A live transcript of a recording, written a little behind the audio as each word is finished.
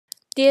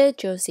Dear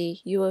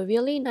Josie, you were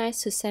really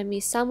nice to send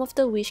me some of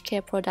the wish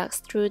care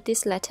products through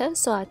this letter,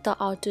 so I thought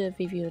I'll do a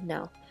review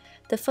now.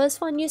 The first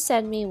one you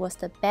sent me was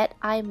the Bed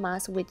Eye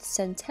Mask with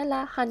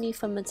Centella Honey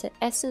Fermented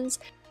Essence,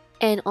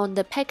 and on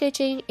the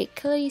packaging it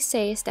clearly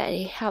says that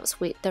it helps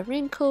with the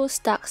wrinkles,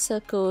 dark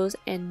circles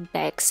and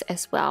bags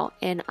as well,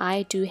 and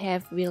I do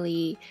have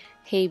really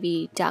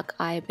heavy dark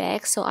eye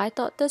bags, so I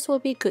thought this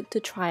would be good to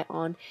try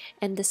on.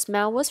 And the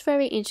smell was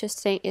very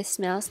interesting. It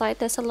smells like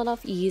there's a lot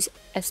of yeast,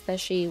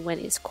 especially when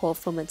it's called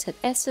fermented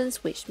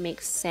essence, which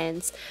makes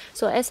sense.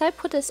 So as I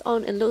put this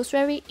on, it looks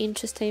very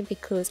interesting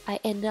because I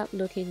end up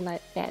looking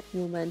like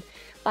Batwoman.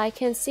 But I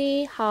can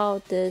see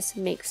how this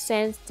makes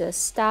sense, the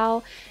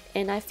style,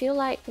 and I feel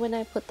like when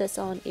I put this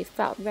on, it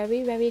felt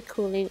very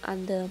cooling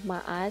under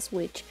my eyes,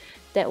 which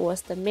that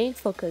was the main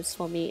focus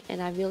for me,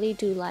 and I really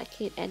do like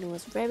it, and it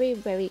was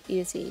very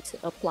easy to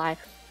apply.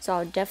 So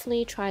I'll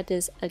definitely try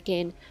this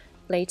again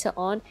later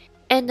on.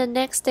 And the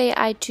next day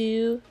I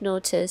did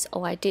notice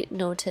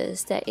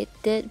that it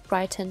did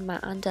brighten my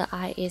under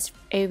eye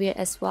area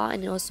as well,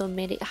 and it also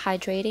made it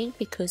hydrating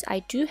because I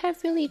do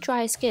have really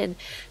dry skin.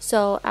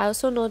 So I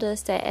also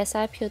noticed that as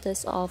I peeled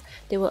this off,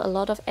 there were a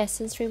lot of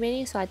essence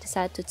remaining, so I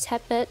decided to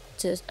tap it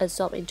to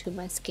absorb into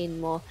my skin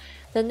more.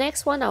 The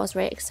next one, I was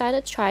very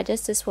excited to try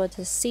this. This was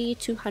the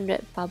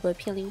C200 Bubble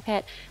Peeling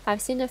Pad. I've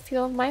seen a few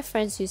of my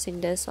friends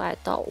using this, so I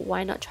thought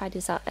why not try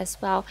this out as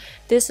well.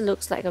 This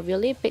looks like a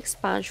really big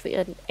sponge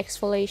with an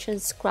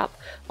exfoliation scrub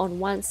on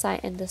one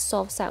side and the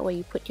soft side where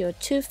you put your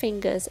two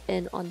fingers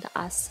in on the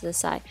other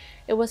side.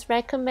 It was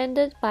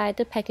recommended by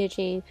the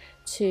packaging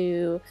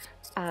to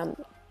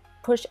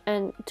push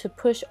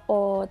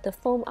all the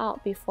foam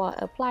out before I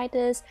apply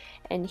this,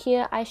 and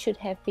here I should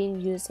have been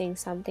using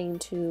something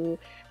to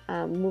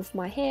move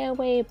my hair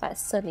away, but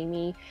silly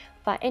me.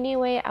 But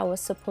anyway, I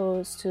was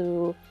supposed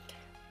to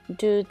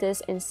do this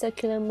in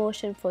circular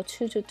motion for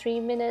 2 to 3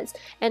 minutes,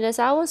 and as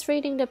I was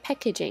reading the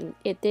packaging,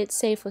 it did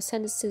say for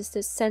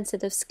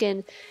sensitive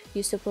skin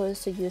you're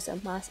supposed to use a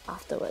mask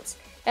afterwards.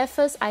 At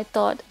first I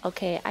thought,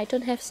 okay, I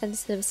don't have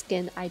sensitive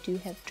skin, I do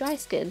have dry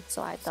skin,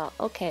 so I thought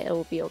okay, it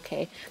will be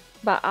okay.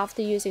 But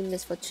after using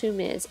this for 2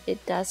 minutes,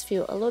 it does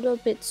feel a little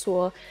bit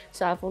sore,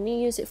 so I've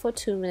only used it for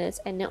 2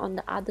 minutes, and then on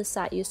the other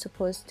side you're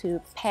supposed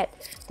to pat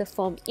the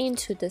foam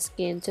into the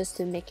skin just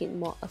to make it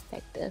more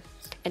effective,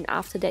 and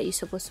after that you're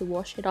supposed to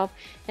wash it off.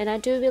 And I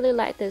do really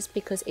like this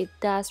because it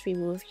does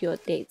remove your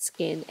dead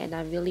skin, and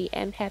I really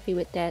am happy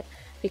with that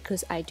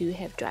because I do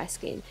have dry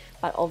skin.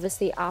 But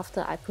obviously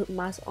after I put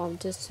mask on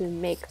just to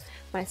make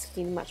my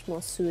skin much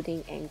more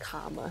soothing and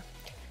calmer.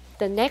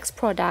 The next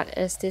product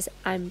is this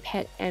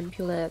Pad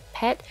Ampular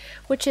Pad,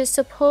 which is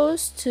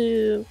supposed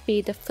to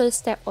be the first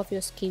step of your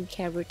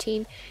skincare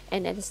routine,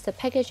 and as the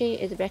packaging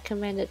is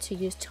recommended to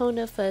use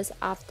toner first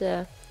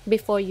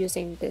before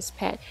using this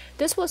pad.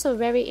 This was a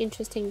very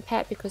interesting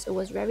pad because it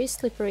was very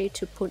slippery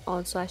to put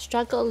on, so I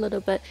struggled a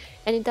little bit,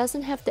 and it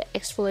doesn't have the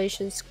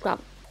exfoliation scrub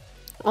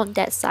on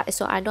that side,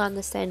 so I don't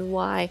understand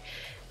why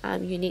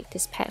you need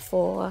this pad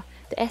for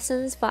the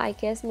essence, but I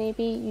guess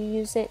maybe you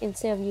use it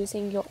instead of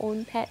using your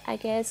own pad, I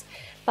guess.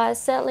 But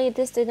sadly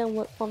this didn't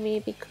work for me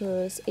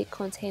because it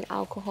contained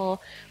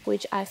alcohol,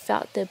 which I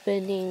felt the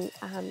burning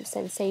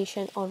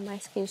sensation on my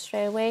skin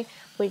straight away,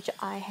 which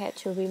I had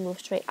to remove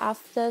straight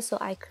after, so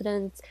I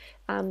couldn't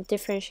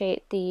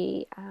differentiate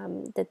the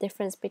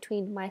difference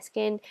between my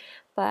skin.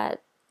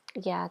 But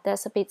yeah,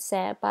 that's a bit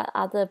sad, but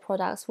other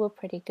products were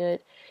pretty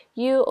good.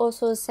 You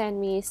also sent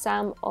me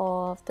some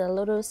of the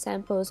little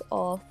samples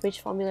of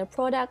Rich Formula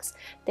products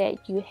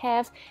that you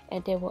have,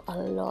 and there were a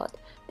lot.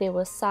 There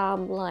were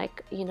some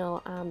like, you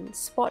know,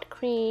 spot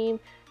cream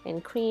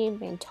and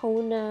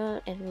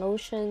toner and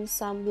lotion,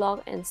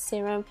 sunblock and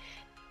serum.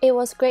 It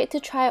was great to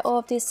try all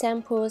of these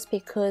samples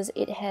because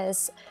it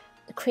has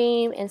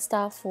cream and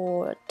stuff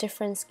for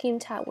different skin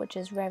type, which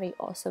is very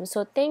awesome.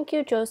 So thank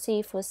you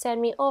Josie for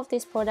sending me all of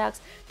these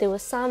products. There were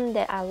some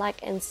that I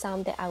like and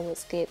some that I would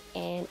skip,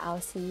 and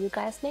I'll see you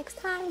guys next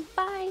time.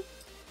 Bye.